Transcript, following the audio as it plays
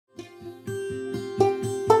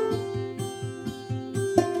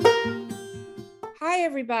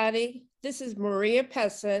everybody. This is Maria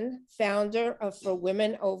Pessin, founder of For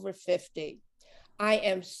Women Over 50. I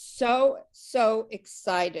am so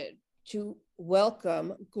excited to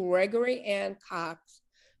welcome Gregory Ann Cox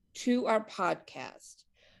to our podcast.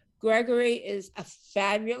 Gregory is a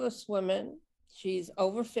fabulous woman. She's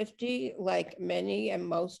over 50, like many and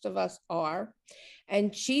most of us are.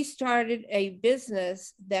 And she started a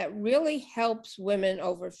business that really helps women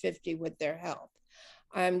over 50 with their health.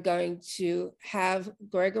 I'm going to have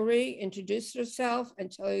Gregory introduce herself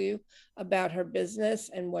and tell you about her business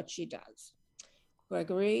and what she does.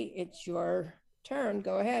 Gregory, it's your turn.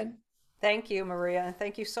 Go ahead. Thank you, Maria, and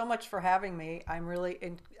thank you so much for having me. I'm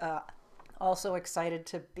really also excited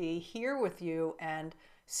to be here with you and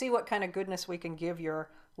see what kind of goodness we can give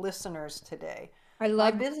your listeners today. I My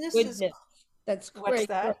love business is, goodness. That's what's great.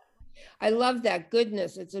 that? I love that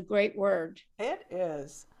goodness. It's a great word. It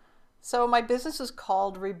is. So, my business is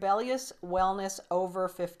called Rebellious Wellness Over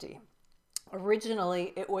 50.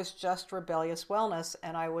 Originally, it was just Rebellious Wellness,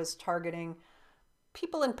 and I was targeting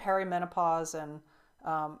people in perimenopause and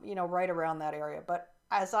right around that area. But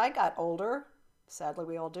as I got older, sadly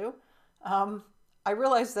we all do, I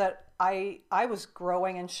realized that I was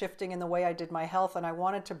growing and shifting in the way I did my health, and I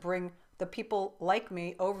wanted to bring the people like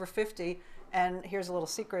me over 50. And here's a little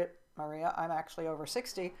secret, Maria, I'm actually over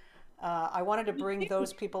 60. I wanted to bring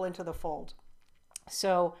those people into the fold.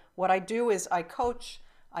 So what I do is I coach,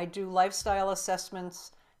 I do lifestyle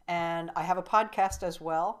assessments, and I have a podcast as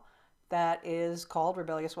well that is called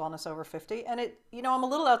Rebellious Wellness Over 50. And I'm a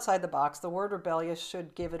little outside the box. The word rebellious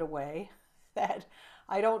should give it away that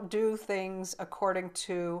I don't do things according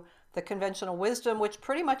to the conventional wisdom, which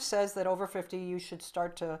pretty much says that over 50 you should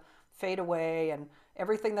start to fade away and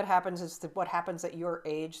everything that happens is what happens at your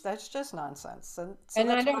age. That's just nonsense. And so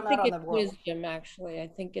And I that's what don't I'm out think on it's the road. wisdom, actually. I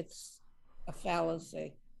think it's a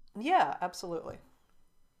fallacy. Yeah, absolutely.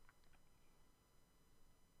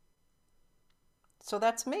 So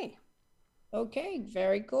that's me. Okay,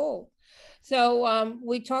 very cool. So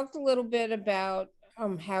we talked a little bit about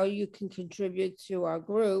how you can contribute to our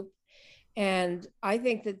group. And I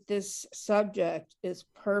think that this subject is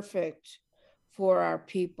perfect for our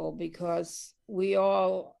people because we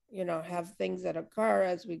all, have things that occur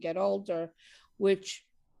as we get older, which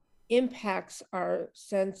impacts our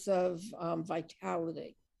sense of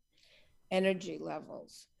vitality, energy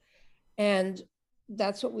levels. And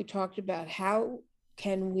that's what we talked about. How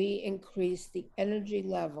can we increase the energy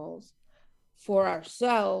levels for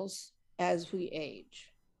ourselves as we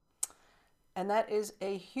age? And that is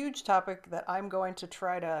a huge topic that I'm going to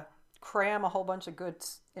try to cram a whole bunch of good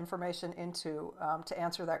information into to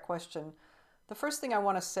answer that question. The first thing I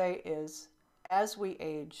want to say is as we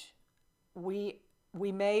age, we,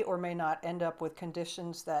 we may or may not end up with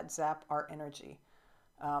conditions that zap our energy.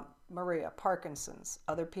 Maria, Parkinson's.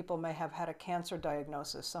 Other people may have had a cancer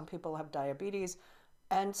diagnosis. Some people have diabetes.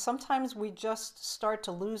 And sometimes we just start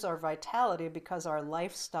to lose our vitality because our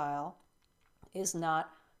lifestyle is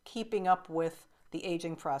not keeping up with the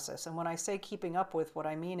aging process. And when I say keeping up with, what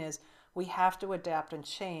I mean is we have to adapt and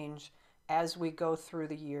change as we go through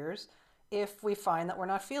the years if we find that we're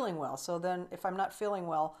not feeling well. So then, if I'm not feeling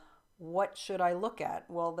well, what should I look at?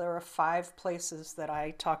 Well, there are 5 places that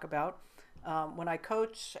I talk about when I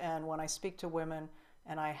coach and when I speak to women.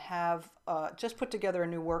 And I have just put together a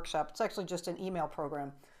new workshop. It's actually just an email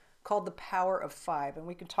program called The Power of Five. And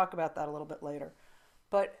we can talk about that a little bit later.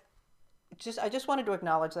 But I just wanted to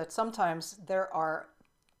acknowledge that sometimes there are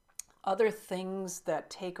other things that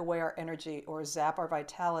take away our energy or zap our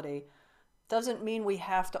vitality. Doesn't mean we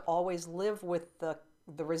have to always live with the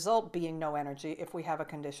result being no energy if we have a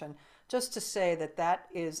condition. Just to say that that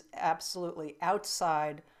is absolutely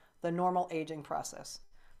outside the normal aging process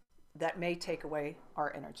that may take away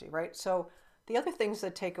our energy, right? So the other things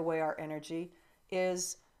that take away our energy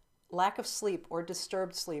is lack of sleep or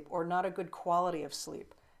disturbed sleep or not a good quality of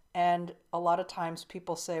sleep. And a lot of times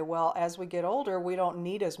people say, well, as we get older, we don't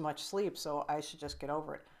need as much sleep, so I should just get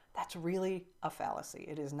over it. That's really a fallacy.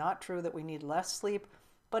 It is not true that we need less sleep,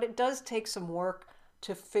 but it does take some work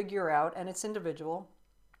to figure out, and it's individual,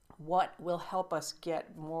 what will help us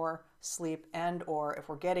get more sleep. And or if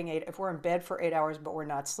we're getting 8, if we're in bed for 8 hours but we're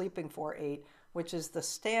not sleeping for 8, which is the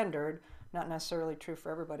standard, not necessarily true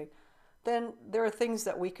for everybody, then there are things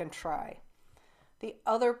that we can try. The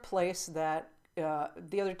other place that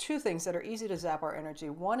the other 2 things that are easy to zap our energy,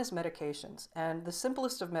 one is medications. And the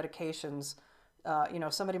simplest of medications,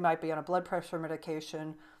 somebody might be on a blood pressure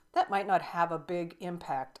medication that might not have a big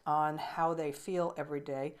impact on how they feel every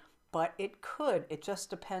day, but it could. It just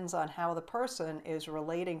depends on how the person is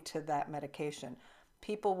relating to that medication.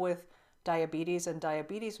 People with diabetes and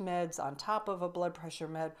diabetes meds on top of a blood pressure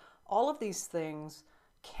med, all of these things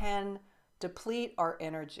can deplete our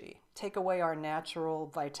energy, take away our natural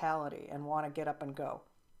vitality, and want to get up and go.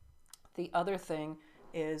 The other thing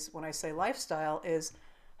is, when I say lifestyle, is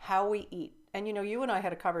how we eat. And you and I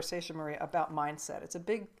had a conversation, Maria, about mindset. It's a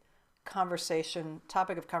big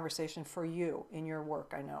topic of conversation for you in your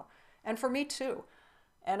work, I know, and for me too.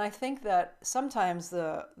 And I think that sometimes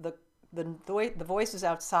the voices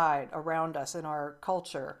outside around us in our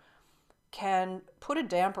culture can put a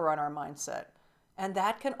damper on our mindset. And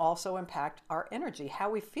that can also impact our energy, how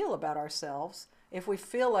we feel about ourselves. If we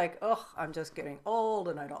feel like, oh, I'm just getting old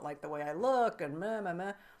and I don't like the way I look and meh, meh,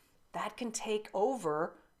 meh, that can take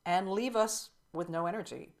over and leave us with no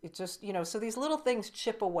energy. It's just, so these little things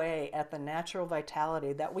chip away at the natural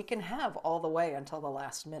vitality that we can have all the way until the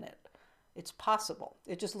last minute. It's possible.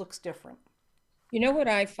 It just looks different. You know what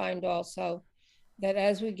I find also? That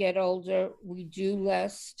as we get older, we do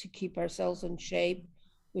less to keep ourselves in shape,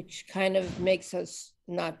 which kind of makes us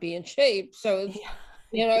not be in shape. So it's,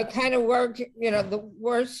 Yeah. it kind of work, the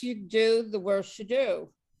worse you do, the worse you do.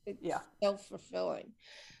 It's Yeah. self-fulfilling.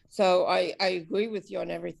 So I agree with you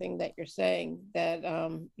on everything that you're saying, that,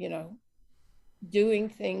 doing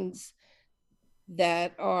things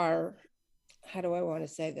that are, how do I want to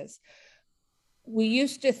say this? We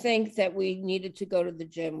used to think that we needed to go to the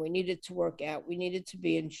gym, we needed to work out, we needed to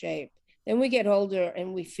be in shape. Then we get older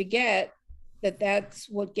and we forget that that's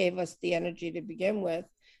what gave us the energy to begin with.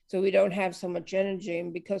 So we don't have so much energy.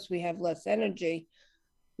 And because we have less energy,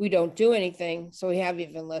 we don't do anything. So we have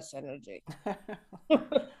even less energy.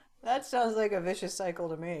 That sounds like a vicious cycle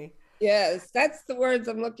to me. Yes, that's the words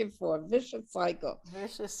I'm looking for. Vicious cycle.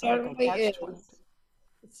 Vicious cycle, Certainly catch is. 20.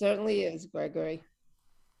 It certainly is, Gregory.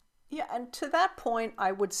 Yeah, and to that point,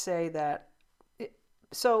 I would say that,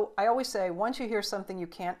 so I always say, once you hear something, you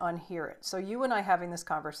can't unhear it. So you and I having this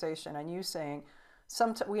conversation, and you saying,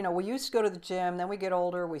 we used to go to the gym, then we get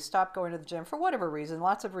older, we stop going to the gym for whatever reason,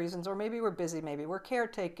 lots of reasons, or maybe we're busy, maybe we're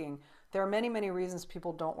caretaking. There are many, many reasons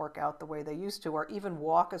people don't work out the way they used to, or even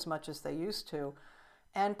walk as much as they used to.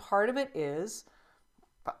 And part of it is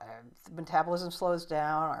metabolism slows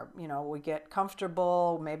down, or we get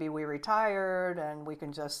comfortable, maybe we retired and we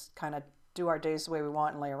can just kind of do our days the way we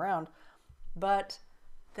want and lay around. But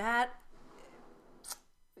that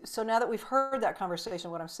so now that we've heard that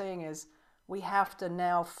conversation, what I'm saying is we have to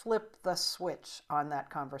now flip the switch on that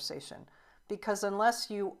conversation, because unless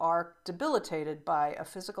you are debilitated by a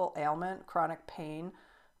physical ailment, chronic pain,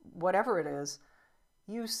 whatever it is,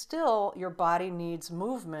 your body needs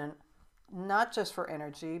movement, not just for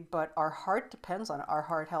energy, but our heart depends on it. Our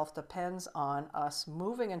heart health depends on us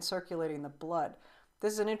moving and circulating the blood.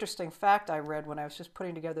 This is an interesting fact I read when I was just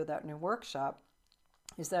putting together that new workshop,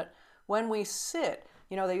 is that when we sit,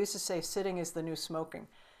 they used to say sitting is the new smoking.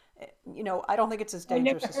 I don't think it's as I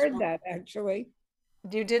dangerous never as heard smoking. that, actually.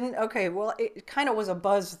 You didn't? Okay, well, it kind of was a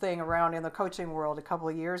buzz thing around in the coaching world a couple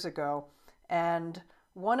of years ago. And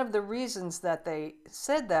one of the reasons that they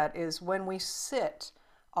said that is when we sit,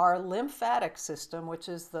 our lymphatic system, which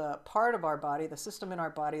is the part of our body, the system in our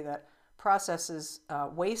body that processes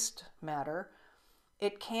waste matter,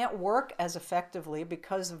 it can't work as effectively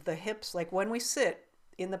because of the hips. Like when we sit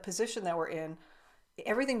in the position that we're in,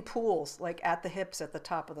 everything pools like at the hips, at the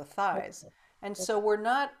top of the thighs. And so we're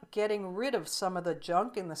not getting rid of some of the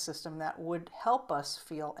junk in the system that would help us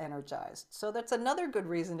feel energized. So that's another good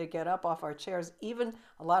reason to get up off our chairs. Even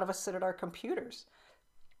a lot of us sit at our computers.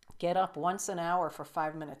 Get up once an hour for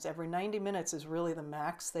 5 minutes. Every 90 minutes is really the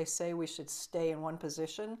max. They say we should stay in one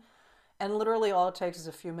position. And literally all it takes is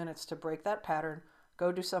a few minutes to break that pattern.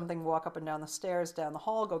 Go do something, walk up and down the stairs, down the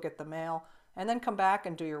hall, go get the mail, and then come back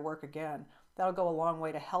and do your work again. That'll go a long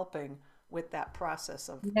way to helping with that process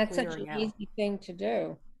of That's such an clearing out. easy thing to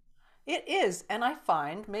do. It is, and I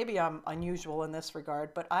find, maybe I'm unusual in this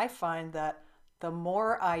regard, but I find that the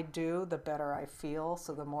more I do, the better I feel,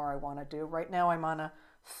 so the more I want to do. Right now I'm on a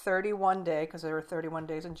 31 day, because there were 31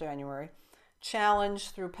 days in January,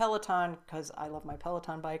 challenge through Peloton, because I love my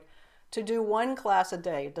Peloton bike, to do one class a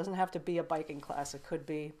day. It doesn't have to be a biking class. It could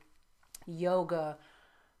be yoga,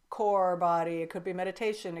 core body, it could be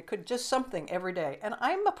meditation, it could just something every day. And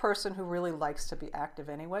I'm a person who really likes to be active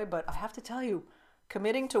anyway, but I have to tell you,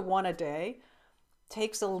 committing to one a day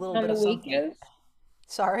takes a little On bit the of something. weekends?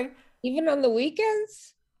 Sorry? Even on the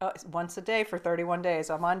weekends? Once a day for 31 days.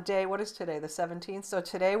 I'm on day, what is today? The 17th. So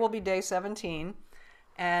today will be day 17.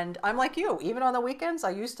 And I'm like you, even on the weekends, I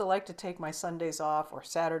used to like to take my Sundays off or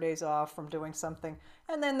Saturdays off from doing something.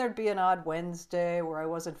 And then there'd be an odd Wednesday where I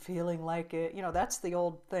wasn't feeling like it. That's the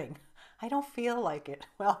old thing. I don't feel like it.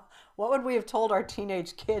 Well, what would we have told our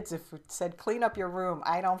teenage kids if we said, clean up your room?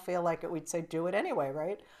 I don't feel like it. We'd say, do it anyway,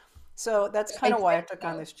 right? So that's I kind of why I said took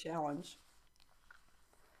on so. this challenge.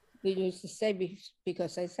 We used to say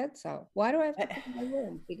because I said so. Why do I have to clean my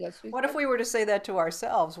room? Because we What if said we were to say that to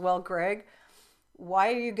ourselves? Well, Greg, why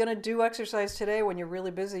are you going to do exercise today when you're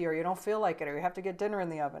really busy or you don't feel like it or you have to get dinner in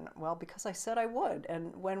the oven? Well, because I said I would.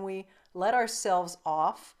 And when we let ourselves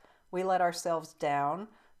off, we let ourselves down,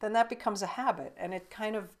 then that becomes a habit. And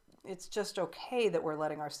it's just okay that we're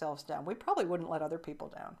letting ourselves down. We probably wouldn't let other people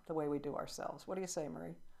down the way we do ourselves. What do you say,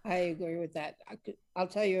 Marie? I agree with that. I'll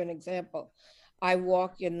tell you an example. I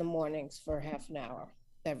walk in the mornings for half an hour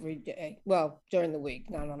every day. Well, during the week,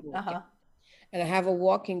 not on the weekend. Uh-huh. And I have a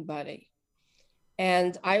walking buddy.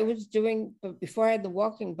 And I was doing, but before I had the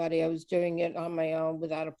walking buddy, I was doing it on my own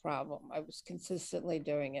without a problem. I was consistently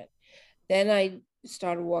doing it. Then I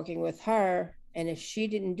started walking with her. And if she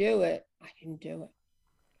didn't do it, I didn't do it.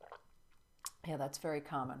 Yeah, that's very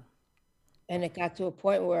common. And it got to a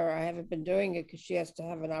point where I haven't been doing it because she has to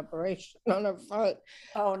have an operation on her foot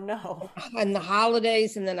Oh, no. and the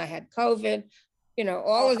holidays. And then I had COVID, all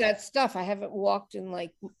Oh, of that stuff. I haven't walked in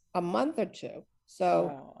like a month or two.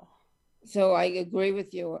 So, oh. so I agree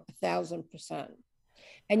with you 1,000%.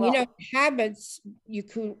 And Well, habits,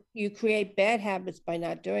 you create bad habits by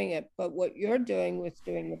not doing it. But what you're doing with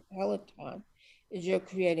doing the Peloton is you're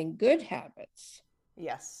creating good habits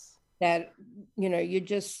yes. that you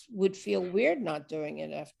just would feel weird not doing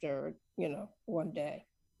it after one day.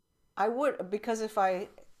 I would because if I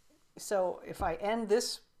end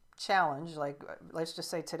this challenge, like let's just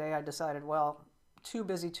say today I decided, well, too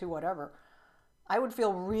busy to whatever, I would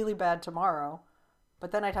feel really bad tomorrow,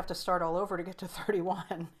 but then I'd have to start all over to get to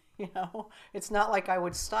 31. It's not like I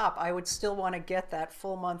would stop. I would still want to get that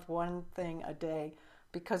full month, one thing a day,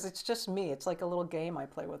 because it's just me. It's like a little game I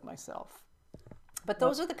play with myself. But Well,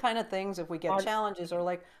 those are the kind of things, if we get hard- challenges or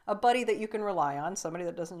like a buddy that you can rely on, somebody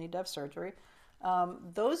that doesn't need to have surgery,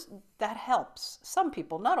 those that helps. Some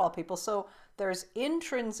people, not all people. So there's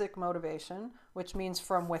intrinsic motivation, which means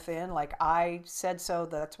from within, like I said so,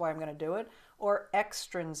 that's why I'm going to do it, or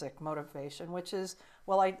extrinsic motivation, which is,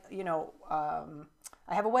 well, I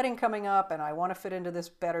have a wedding coming up and I want to fit into this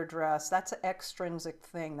better dress. That's an extrinsic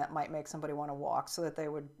thing that might make somebody want to walk so that they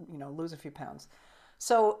would, lose a few pounds.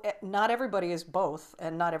 So not everybody is both,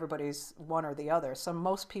 and not everybody's one or the other. So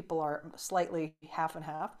most people are slightly half and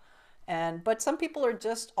half, but some people are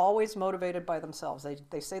just always motivated by themselves.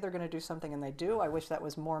 They say they're going to do something and they do. I wish that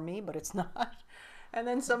was more me, but it's not. And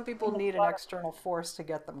then some people need an external force to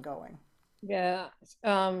get them going. yeah.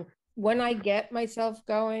 When I get myself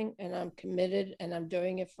going and I'm committed and I'm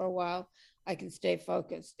doing it for a while, I can stay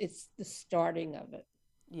focused. It's the starting of it,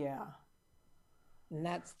 Yeah. and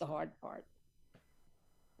that's the hard part.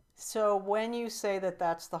 So when you say that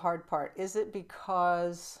that's the hard part, is it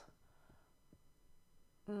because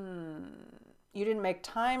you didn't make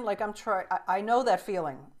time? Like I'm trying, I know that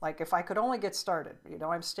feeling. Like if I could only get started,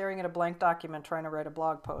 I'm staring at a blank document trying to write a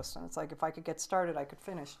blog post, and it's like if I could get started, I could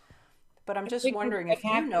finish. But I'm I just think wondering what if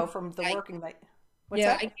you know happens, from the I working that, what's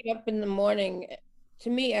yeah, that? I get up in the morning. To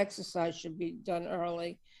me, exercise should be done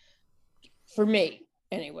early. For me,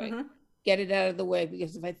 anyway, Mm-hmm. get it out of the way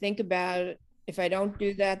because if I think about it, if I don't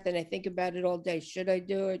do that, then I think about it all day. Should I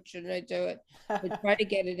do it? Shouldn't I do it? But try to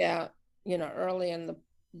get it out, early in the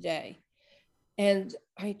day. And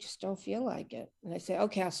I just don't feel like it. And I say,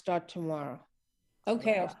 okay, I'll start tomorrow.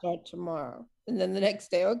 Okay, I'll Yeah. start tomorrow. And then the next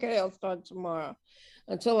day, okay, I'll start tomorrow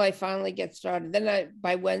until I finally get started. Then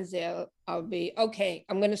by Wednesday, I'll be, okay,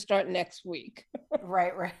 I'm going to start next week.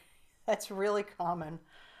 Right, right. That's really common.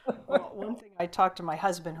 Well, one thing I talked to my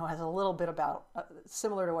husband, who has a little bit about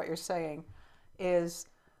similar to what you're saying, is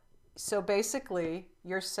so basically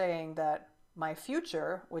you're saying that my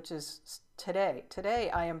future, which is today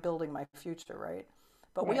I am building my future, right?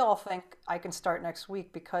 But we Right. all think I can start next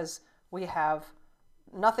week because we have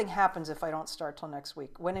nothing happens if I don't start till next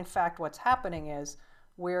week. When in fact, what's happening is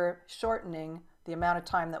we're shortening the amount of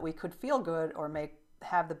time that we could feel good or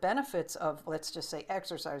have the benefits of, let's just say,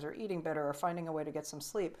 exercise or eating better or finding a way to get some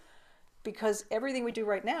sleep. Because everything we do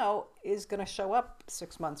right now is going to show up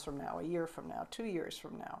 6 months from now, a year from now, 2 years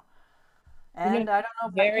from now. You know, And I don't know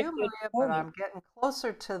about very you, good Maria, but point. I'm getting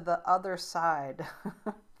closer to the other side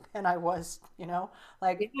than I was,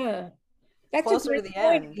 like Yeah, that's a closer to great the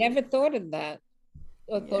point. end. Never thought of that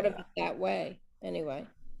or thought of Yeah. it that way. Anyway,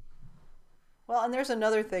 Well, and there's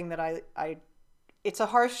another thing that it's a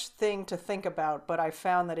harsh thing to think about, but I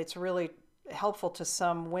found that it's really helpful to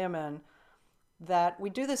some women that we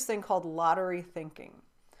do this thing called lottery thinking,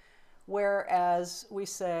 Whereas we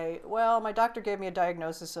say, well, my doctor gave me a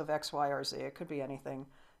diagnosis of X, Y, or Z. It could be anything.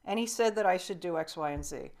 And he said that I should do X, Y, and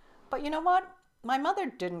Z. But you know what? My mother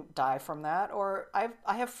didn't die from that. Or I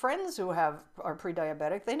have friends who are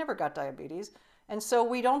pre-diabetic. They never got diabetes. And so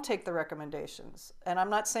we don't take the recommendations. And I'm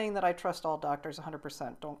not saying that I trust all doctors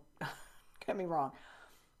 100%. Don't get me wrong.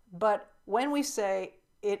 But when we say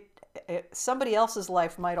somebody else's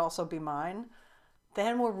life might also be mine,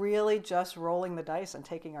 then we're really just rolling the dice and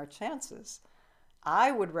taking our chances.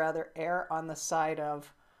 I would rather err on the side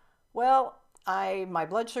of, well, my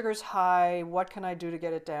blood sugar's high. What can I do to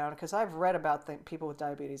get it down? Because I've read about people with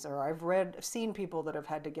diabetes, or seen people that have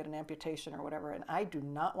had to get an amputation or whatever, and I do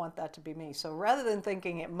not want that to be me. So rather than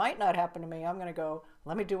thinking it might not happen to me, I'm going to go,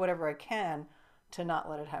 let me do whatever I can to not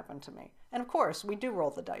let it happen to me. And of course, we do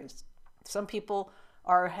roll the dice. Some people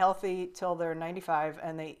are healthy till they're 95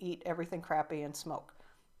 and they eat everything crappy and smoke.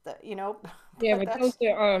 You know, Yeah, but but those that's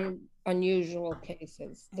are unusual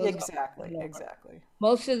cases. Those exactly, are, exactly.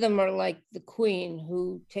 most of them are like the queen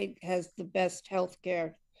who has the best health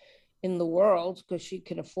care in the world because she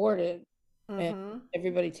can afford it and Mm-hmm.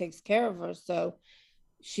 everybody takes care of her. So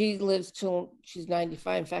she lives till she's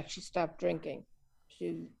 95. In fact, she stopped drinking.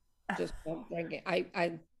 She just stopped drinking.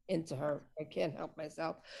 I'm into her. I can't help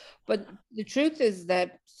myself. But the truth is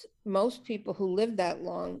that most people who live that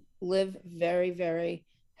long live very, very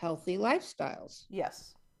healthy lifestyles.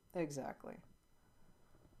 Yes, exactly.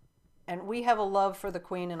 And we have a love for the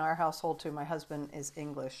Queen in our household too. My husband is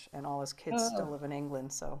English, and all his kids still Oh, live in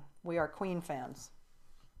England, so we are Queen fans.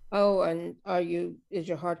 oh, and is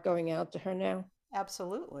your heart going out to her now?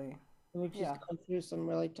 Absolutely. I mean, she's Yeah, gone through some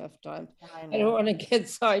really tough times. I I don't know. want to get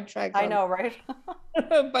sidetracked I on, know, right?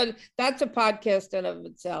 but that's a podcast in of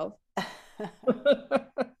itself.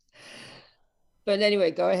 But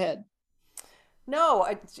anyway, go ahead. No,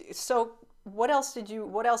 so what else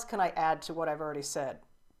can I add to what I've already said?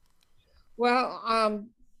 Well,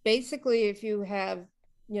 basically, if you have,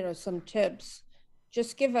 some tips,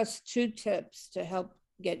 just give us two tips to help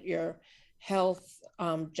get your health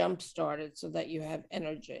jump started so that you have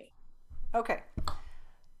energy. Okay.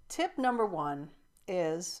 Tip number one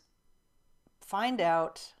is find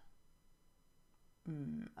out.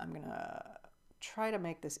 I'm going to try to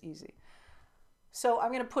make this easy. So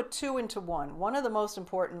I'm going to put two into one. One of the most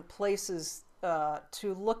important places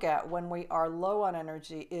to look at when we are low on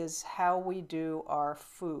energy is how we do our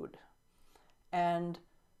food. And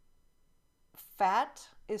fat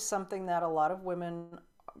is something that a lot of women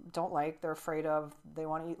don't like. They're afraid of. They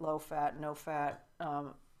want to eat low fat, no fat.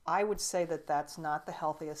 I would say that that's not the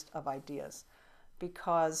healthiest of ideas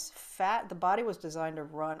because fat, the body was designed to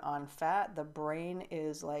run on fat. The brain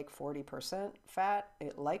is like 40% fat.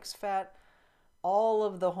 It likes fat. All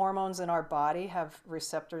of the hormones in our body have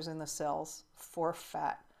receptors in the cells for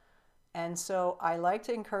fat. And so I like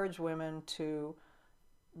to encourage women to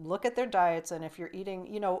look at their diets, and if you're eating,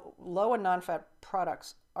 low and non-fat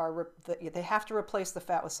products they have to replace the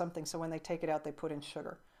fat with something, so when they take it out they put in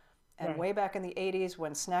sugar. And Right. way back in the 80s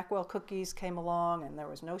when Snackwell cookies came along and there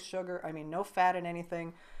was no sugar, I mean no fat in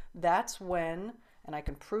anything, that's when, and I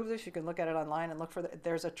can prove this, you can look at it online and look for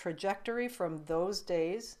there's a trajectory from those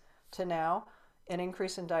days to now, an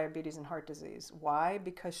increase in diabetes and heart disease. Why?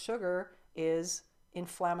 Because sugar is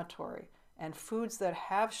inflammatory, and foods that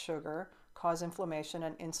have sugar cause inflammation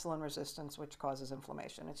and insulin resistance, which causes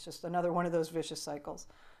inflammation. It's just another one of those vicious cycles.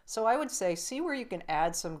 So I would say see where you can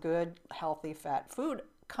add some good, healthy fat. Food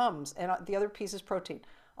comes, and the other piece is protein.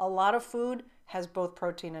 A lot of food has both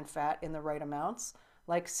protein and fat in the right amounts,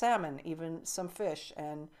 like salmon, even some fish,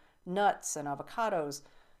 and nuts and avocados.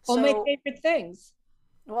 All my So, favorite things.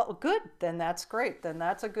 well, good. Then that's great. Then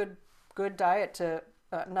that's a good diet to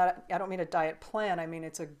not. I don't mean a diet plan. I mean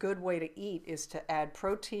it's a good way to eat is to add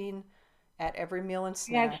protein at every meal and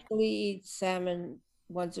I snack. actually eat salmon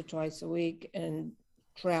once or twice a week and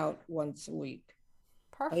trout once a week.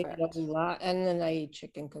 I eat a Perfect. lot, and then I eat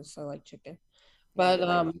chicken because I like chicken. Yeah, But you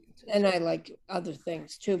like chicken too. and I like other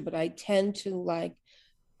things too. But I tend to like.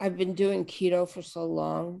 I've been doing keto for so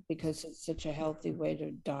long because it's such a healthy way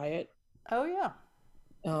to diet. Oh yeah.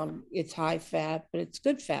 It's high fat, but it's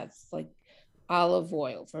good fats like olive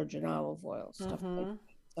oil, virgin olive oil, stuff like Mm-hmm.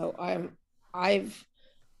 that. So I've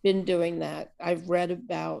been doing that. I've read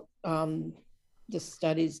about the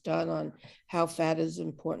studies done on how fat is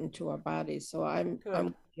important to our bodies. So I'm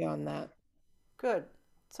Good. with you on that. Good.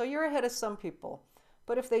 So you're ahead of some people.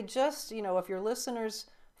 But if they just, if your listeners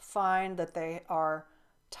find that they are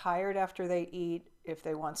tired after they eat, if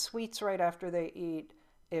they want sweets right after they eat,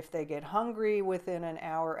 if they get hungry within an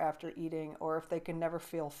hour after eating, or if they can never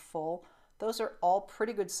feel full, those are all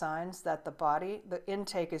pretty good signs that the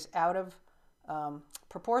intake is out of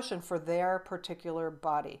proportion for their particular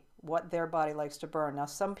body, what their body likes to burn. Now,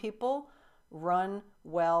 some people run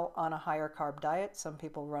well on a higher carb diet. Some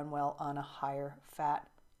people run well on a higher fat,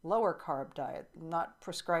 lower carb diet. I'm not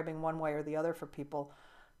prescribing one way or the other for people,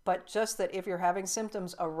 but just that if you're having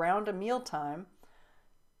symptoms around a mealtime,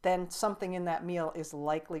 then something in that meal is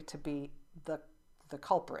likely to be the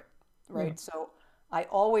culprit, right? So I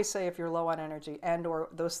always say if you're low on energy and or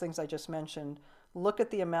those things I just mentioned, look at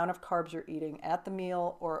the amount of carbs you're eating at the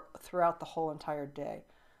meal or throughout the whole entire day.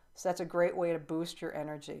 So that's a great way to boost your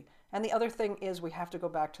energy. And the other thing is we have to go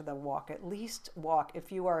back to the walk. At least walk. If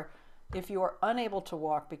you are unable to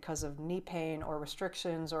walk because of knee pain or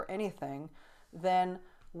restrictions or anything, then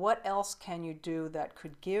what else can you do that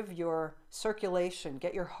could give your circulation,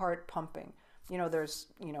 get your heart pumping? There's,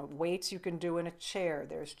 weights you can do in a chair.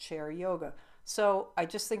 There's chair yoga. So I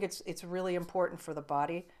just think it's really important for the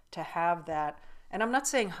body to have that. And I'm not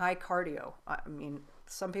saying high cardio. I mean,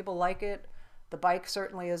 some people like it. The bike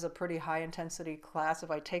certainly is a pretty high intensity class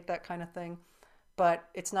if I take that kind of thing. But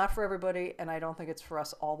it's not for everybody, and I don't think it's for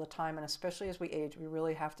us all the time. And especially as we age, we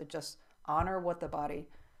really have to just honor what the body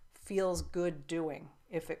feels good doing.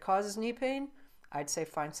 If it causes knee pain, I'd say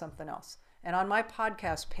find something else. And on my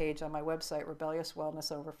podcast page on my website,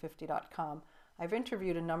 rebelliouswellnessover50.com, I've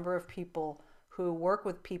interviewed a number of people who work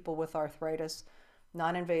with people with arthritis,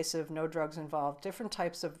 non-invasive, no drugs involved, different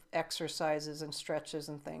types of exercises and stretches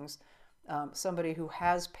and things. Somebody who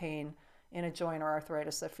has pain in a joint or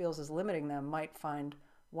arthritis that feels is limiting them might find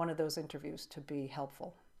one of those interviews to be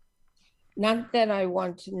helpful. Not that I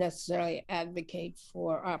want to necessarily advocate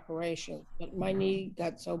for operations, but my knee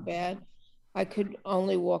got so bad, I could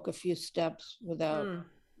only walk a few steps without,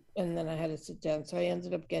 and then I had to sit down. So I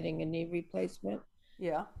ended up getting a knee replacement,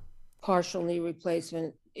 Yeah. partial knee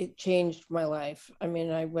replacement. It changed my life. I mean,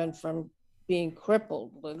 I went from being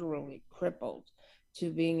crippled, literally crippled, to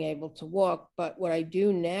being able to walk. But what I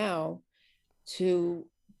do now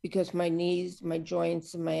because my knees, my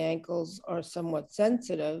joints, and my ankles are somewhat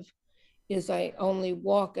sensitive, is I only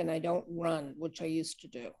walk and I don't run, which I used to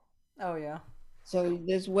do. Oh, yeah. So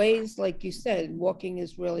there's ways, like you said, walking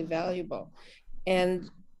is really valuable. And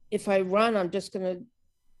if I run, I'm just going to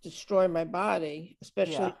destroy my body,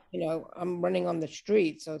 especially, I'm running on the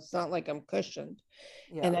street, so it's not like I'm cushioned.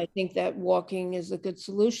 Yeah. And I think that walking is a good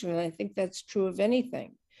solution. And I think that's true of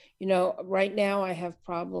anything. Right now I have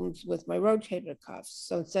problems with my rotator cuffs.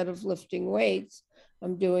 So instead of lifting weights,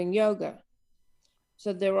 I'm doing yoga.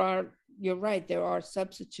 So you're right, there are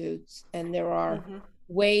substitutes and there are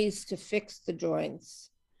ways to fix the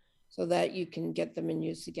joints so that you can get them in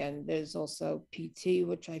use again. There's also PT,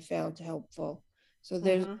 which I found helpful. So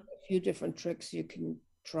there's a few different tricks you can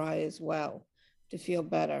try as well to feel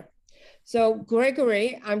better. So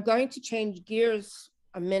Gregory, I'm going to change gears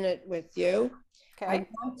a minute with you. Okay. I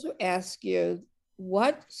want to ask you,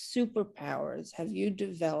 what superpowers have you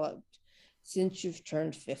developed since you've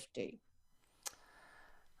turned 50?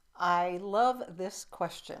 I love this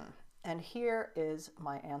question. And here is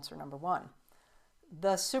my answer number one.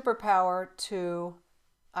 The superpower to,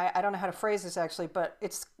 I don't know how to phrase this actually, but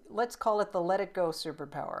let's call it the let it go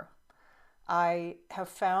superpower. I have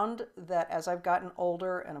found that as I've gotten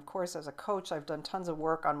older, and of course as a coach, I've done tons of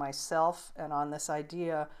work on myself and on this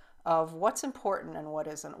idea of what's important and what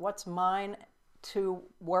isn't, what's mine to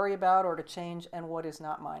worry about or to change and what is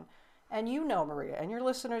not mine. And Maria, and your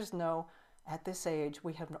listeners know, at this age,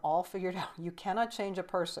 we have all figured out you cannot change a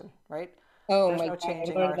person, right? Oh There's my no God, I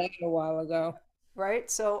changing learned that a while ago. right?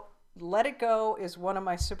 So let it go is one of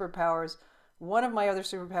my superpowers. One of my other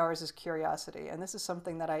superpowers is curiosity. And this is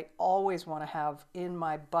something that I always want to have in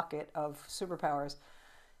my bucket of superpowers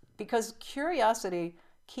because curiosity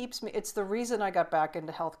keeps me, it's the reason I got back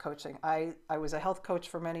into health coaching. I was a health coach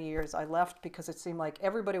for many years. I left because it seemed like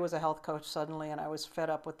everybody was a health coach suddenly and I was fed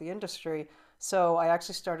up with the industry. So I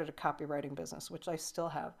actually started a copywriting business, which I still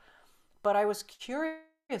have. But I was curious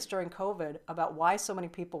during COVID about why so many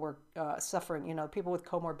people were suffering, people with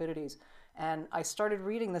comorbidities. And I started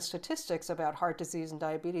reading the statistics about heart disease and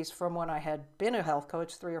diabetes from when I had been a health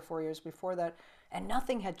coach 3 or 4 years before that, and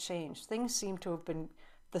nothing had changed. Things seemed to have been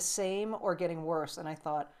the same or getting worse. And I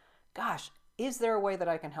thought, gosh, is there a way that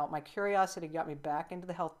I can help? My curiosity got me back into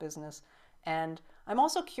the health business. And I'm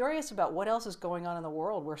also curious about what else is going on in the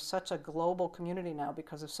world. We're such a global community now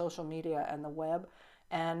because of social media and the web.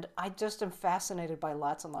 And I just am fascinated by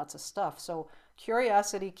lots and lots of stuff. So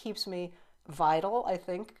curiosity keeps me vital, I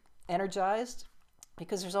think, energized,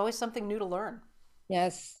 because there's always something new to learn.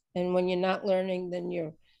 Yes. And when you're not learning, then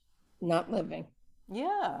you're not living.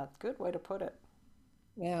 Yeah, good way to put it.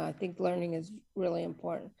 Yeah, I think learning is really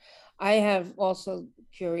important. I have also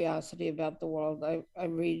curiosity about the world. I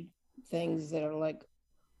read things that are like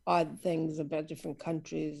odd things about different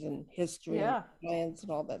countries and history and Yeah. science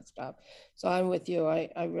and all that stuff. So I'm with you.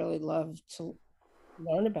 I really love to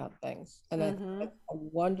learn about things. And I think Mm-hmm. that's a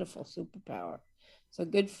wonderful superpower. So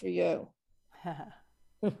good for you.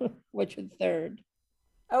 What's your third?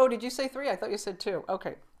 Oh, did you say three? I thought you said two.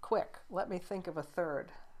 Okay, quick. Let me think of a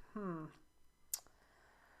third. Hmm.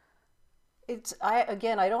 It's I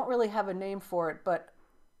again, I don't really have a name for it, but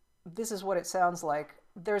this is what it sounds like.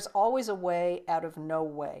 There's always a way out of no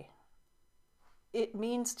way. It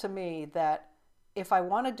means to me that if I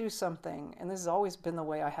want to do something, and this has always been the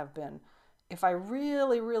way I have been, if I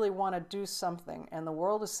really, really want to do something and the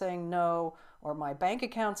world is saying no, or my bank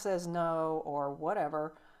account says no, or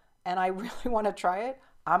whatever, and I really want to try it,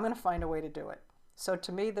 I'm going to find a way to do it. So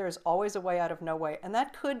to me, there's always a way out of no way. And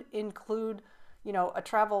that could include, a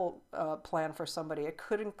travel plan for somebody. It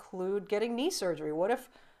could include getting knee surgery. What if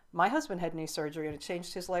my husband had knee surgery and it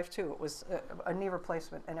changed his life too? It was a knee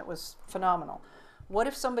replacement and it was phenomenal. What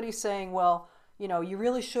if somebody's saying, well, you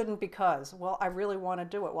really shouldn't because, well, I really want to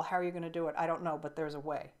do it. Well, how are you going to do it? I don't know, but there's a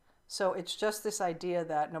way. So it's just this idea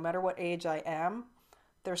that no matter what age I am,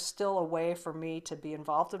 there's still a way for me to be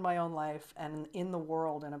involved in my own life and in the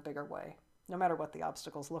world in a bigger way, no matter what the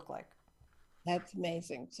obstacles look like. That's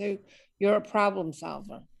amazing. So you're a problem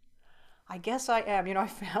solver. I guess I am.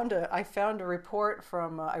 I found a report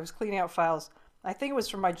from I was cleaning out files. I think it was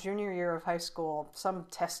from my junior year of high school, some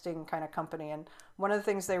testing kind of company, and one of the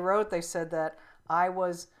things they wrote, they said that I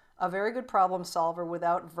was a very good problem solver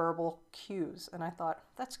without verbal cues. And I thought,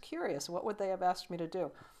 that's curious. What would they have asked me to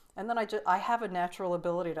do? And then I have a natural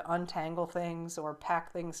ability to untangle things or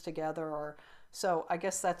pack things together or so I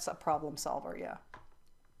guess that's a problem solver, yeah.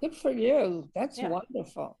 Good for you. That's Yeah.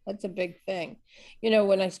 wonderful. That's a big thing. You know,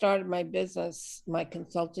 when I started my business, my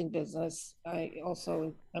consulting business,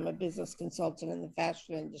 I'm a business consultant in the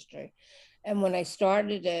fashion industry. And when I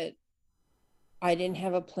started it, I didn't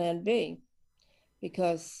have a plan B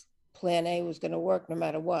because plan A was going to work no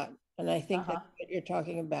matter what. And I think Uh-huh. that's what you're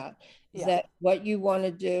talking about is Yeah. that what you want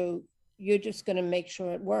to do, you're just going to make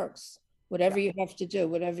sure it works. Yeah. Whatever you have to do,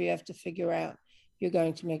 whatever you have to figure out, you're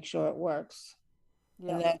going to make sure it works. And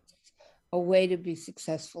Yeah. that's a way to be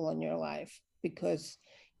successful in your life because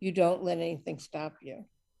you don't let anything stop you.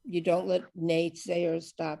 You don't let naysayers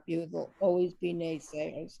stop you. There'll always be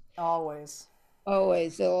naysayers. Always.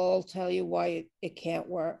 Always. They'll all tell you why it can't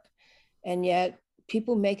work. And yet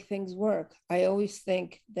people make things work. I always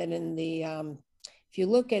think that if you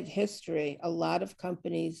look at history, a lot of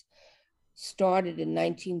companies started in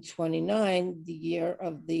 1929, the year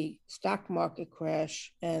of the stock market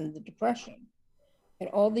crash and the depression. And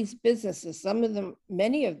all these businesses, some of them,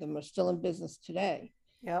 many of them are still in business today.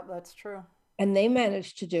 Yep, that's true. And they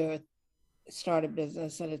managed to start a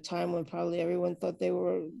business at a time when probably everyone thought they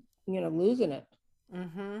were, losing it.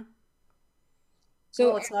 Mm-hmm. So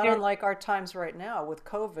Well, it's not unlike our times right now with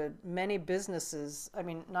COVID. Many businesses, I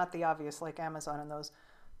mean, not the obvious like Amazon and those,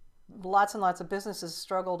 lots and lots of businesses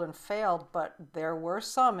struggled and failed, but there were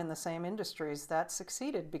some in the same industries that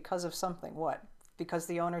succeeded because of something. What? Because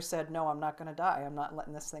the owner said, no, I'm not going to die. I'm not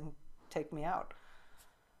letting this thing take me out.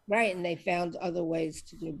 right, and they found other ways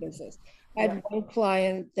to do business. I Yeah. had one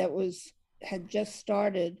client that had just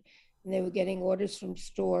started and they were getting orders from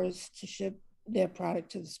stores to ship their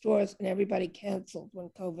product to the stores and everybody canceled when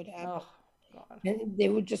COVID happened. Oh, God. And they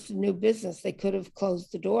were just a new business. They could have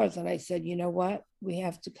closed the doors. And I said, you know what? We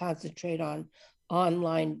have to concentrate on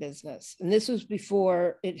online business. And this was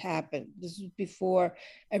before it happened. This was before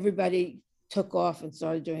everybody took off and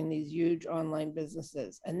started doing these huge online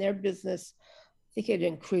businesses. And their business, I think it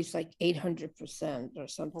increased like 800% or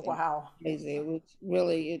something Wow. crazy. It was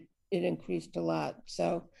really, it increased a lot.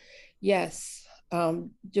 So, yes,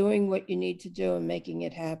 doing what you need to do and making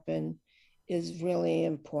it happen is really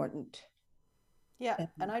important. Yeah.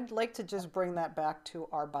 And I'd like to just bring that back to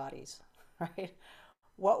our bodies, right?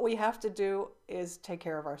 What we have to do is take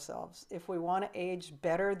care of ourselves. If we want to age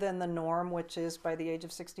better than the norm, which is by the age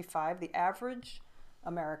of 65, the average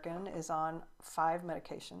American is on 5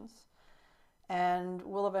 medications and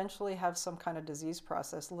will eventually have some kind of disease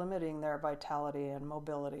process limiting their vitality and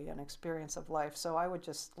mobility and experience of life. So I would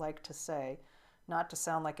just like to say, not to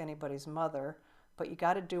sound like anybody's mother, but you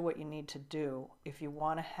got to do what you need to do if you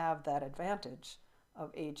want to have that advantage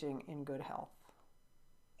of aging in good health.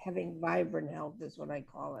 Having vibrant health is what I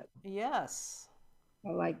call it. Yes.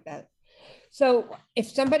 I like that. So, if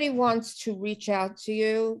somebody wants to reach out to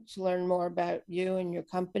you to learn more about you and your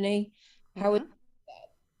company, how would Mm-hmm.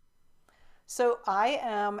 So I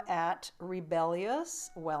am at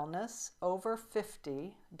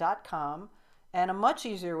rebelliouswellnessover50.com. And a much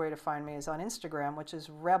easier way to find me is on Instagram, which is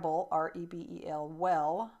Rebel, Rebel,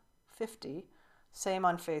 well 50. Same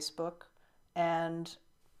on Facebook. And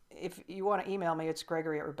if you want to email me, it's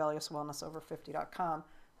Gregory at rebelliouswellnessover50.com.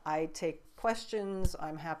 I take questions.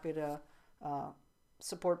 I'm happy to uh,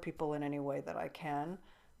 support people in any way that I can.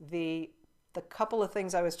 The the couple of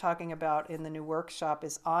things I was talking about in the new workshop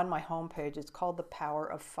is on my homepage. It's called The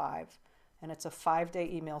Power of Five. And it's a 5-day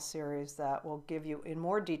email series that will give you in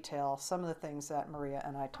more detail some of the things that Maria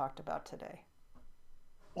and I talked about today.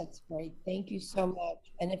 That's great. Thank you so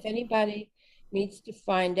much. And if anybody needs to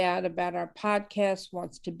find out about our podcast,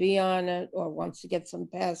 wants to be on it, or wants to get some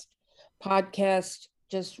past podcasts,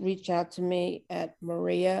 just reach out to me at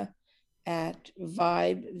Maria at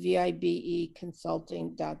vibe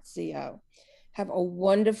consulting.co. Have a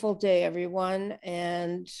wonderful day, everyone,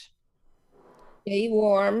 and stay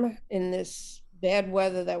warm in this bad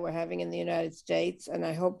weather that we're having in the United States. And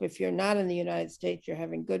I hope if you're not in the United States, you're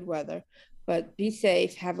having good weather. But be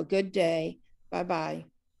safe. Have a good day. Bye bye.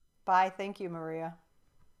 Bye. Thank you, Maria.